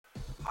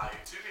Hi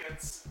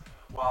YouTubians!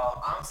 While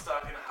I'm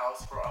stuck in a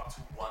house for up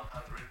to 100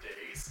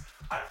 days,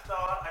 I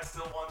thought I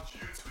still want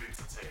you to be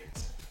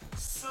entertained.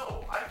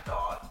 So I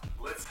thought,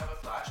 let's have a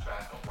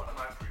flashback of one of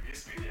my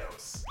previous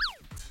videos.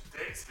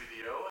 Today's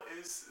video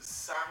is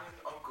Sangen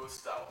on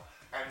Gustav,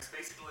 and it's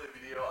basically a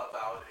video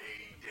about a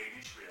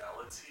Danish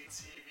reality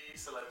TV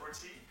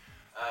celebrity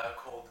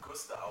called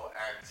Gustav,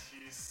 and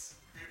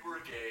he's super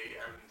gay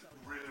and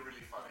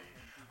really funny.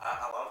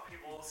 A lot of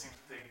people seem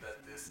to think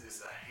that this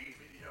is a hate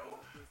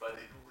video, but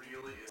it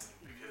really isn't,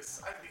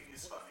 because I think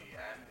he's funny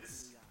and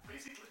it's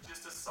basically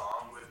just a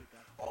song with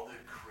all the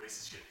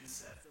crazy shit he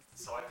said.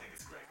 So I think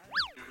it's great.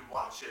 You can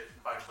watch it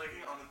by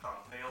clicking on the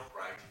thumbnail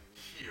right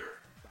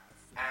here.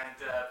 And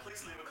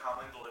please leave a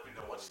comment and let me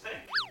know what you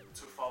think.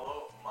 To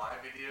follow my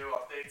video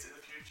updates in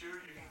the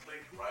future, you can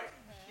click right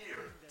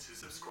here to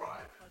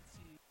subscribe.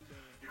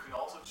 You can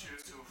also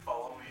choose to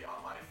follow me on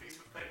my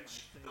Facebook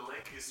page. The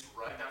link is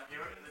right down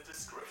here in the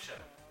description.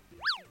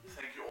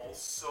 Thank you all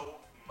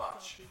so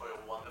much for your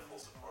wonderful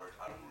support.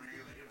 I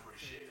really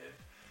appreciate it.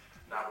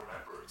 Now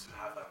remember to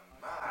have a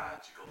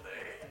magical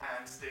day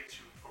and stay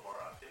tuned for more